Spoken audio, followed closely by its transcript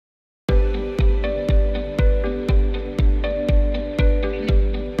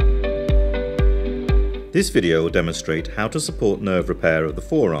This video will demonstrate how to support nerve repair of the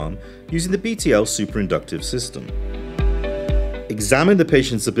forearm using the BTL superinductive system. Examine the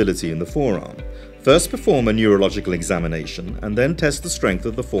patient's ability in the forearm. First perform a neurological examination and then test the strength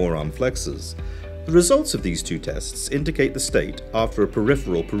of the forearm flexors. The results of these two tests indicate the state after a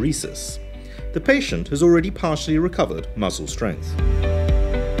peripheral paresis. The patient has already partially recovered muscle strength.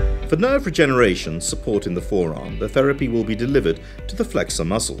 For nerve regeneration support in the forearm, the therapy will be delivered to the flexor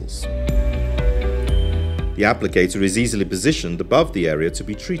muscles. The applicator is easily positioned above the area to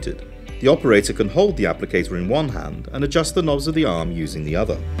be treated. The operator can hold the applicator in one hand and adjust the knobs of the arm using the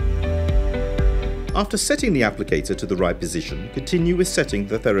other. After setting the applicator to the right position, continue with setting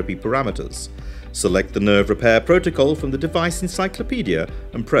the therapy parameters. Select the nerve repair protocol from the device encyclopedia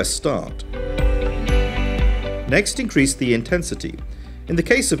and press Start. Next, increase the intensity. In the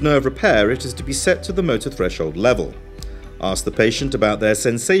case of nerve repair, it is to be set to the motor threshold level. Ask the patient about their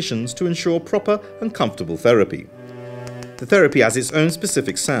sensations to ensure proper and comfortable therapy. The therapy has its own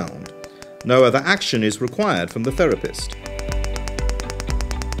specific sound. No other action is required from the therapist.